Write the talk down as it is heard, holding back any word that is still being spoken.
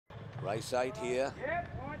Race 8 here.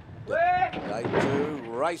 Day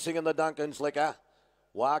 2, racing in the Duncans liquor.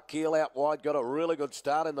 Warrnambool out wide, got a really good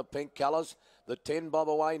start in the pink colours. The 10 bob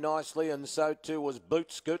away nicely, and so too was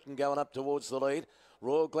Boot Scootin' going up towards the lead.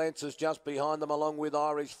 Royal Glance is just behind them, along with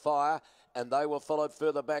Irish Fire, and they were followed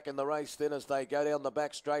further back in the race then as they go down the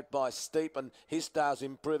back straight by Steep, and His Star's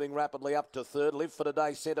improving rapidly up to third. Live for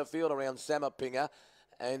Today centre field around Samapinga,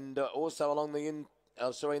 and also along the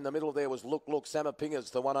in the middle there was Look Samapinga's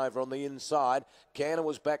the one over on the inside. Cannon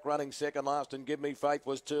was back running second last, and Give Me Faith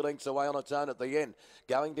was 2 lengths away on its own at the end.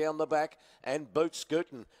 Going down the back, and Boot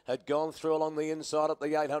Scootin' had gone through along the inside at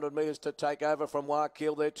the 800 metres to take over from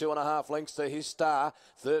Warrnambool there, 2.5 lengths to His Star.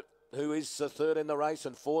 Who is third in the race,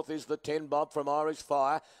 and fourth is the 10 bob from Irish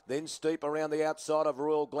Fire. Then Steep around the outside of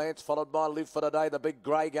Royal Glance, followed by Live for Today, the big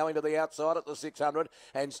grey going to the outside at the 600,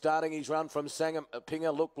 and starting his run from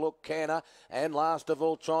Samapinga, Look Canna, and last of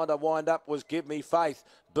all trying to wind up was Give Me Faith.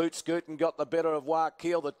 Boot Scootin' got the better of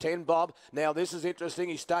Warrnambool, the 10 bob. Now this is interesting.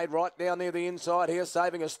 He stayed right down near the inside here,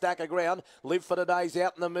 saving a stack of ground. Live for Today's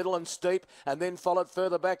out in the middle and Steep, and then followed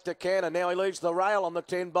further back to Canna. Now he leaves the rail on the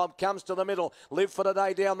 10 bob, comes to the middle. Live for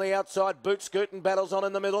Today down the outside. Boot Scootin' battles on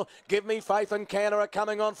in the middle. Give Me Faith and Canna are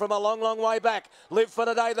coming on from a long way back. Live for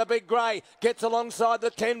Today, the big grey, gets alongside the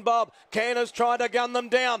 10 bob. Canna's trying to gun them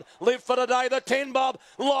down. Live for Today, the 10 bob.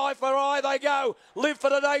 Live for Eye they go. Live for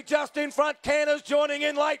Today just in front. Canna's joining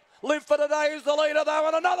in late. Live for Today is the leader though,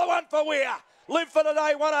 and another one for Weir. Live for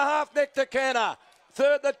Today, 1.5 neck to Canna.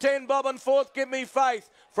 Third, the 10 bob, and fourth, Give Me Faith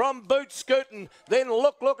from Boot Scootin'. Then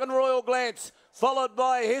Look and Royal Glance, followed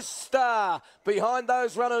by His Star. Behind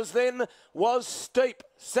those runners then was Steep,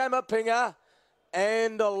 Samapinga,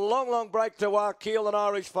 and a long break to Warrnambool and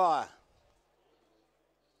Irish Fire.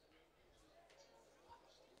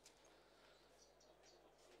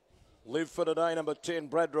 Live for Today, number 10,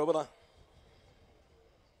 Brad Robiller.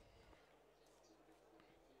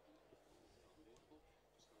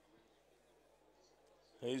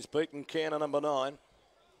 He's beaten Canna, number 9.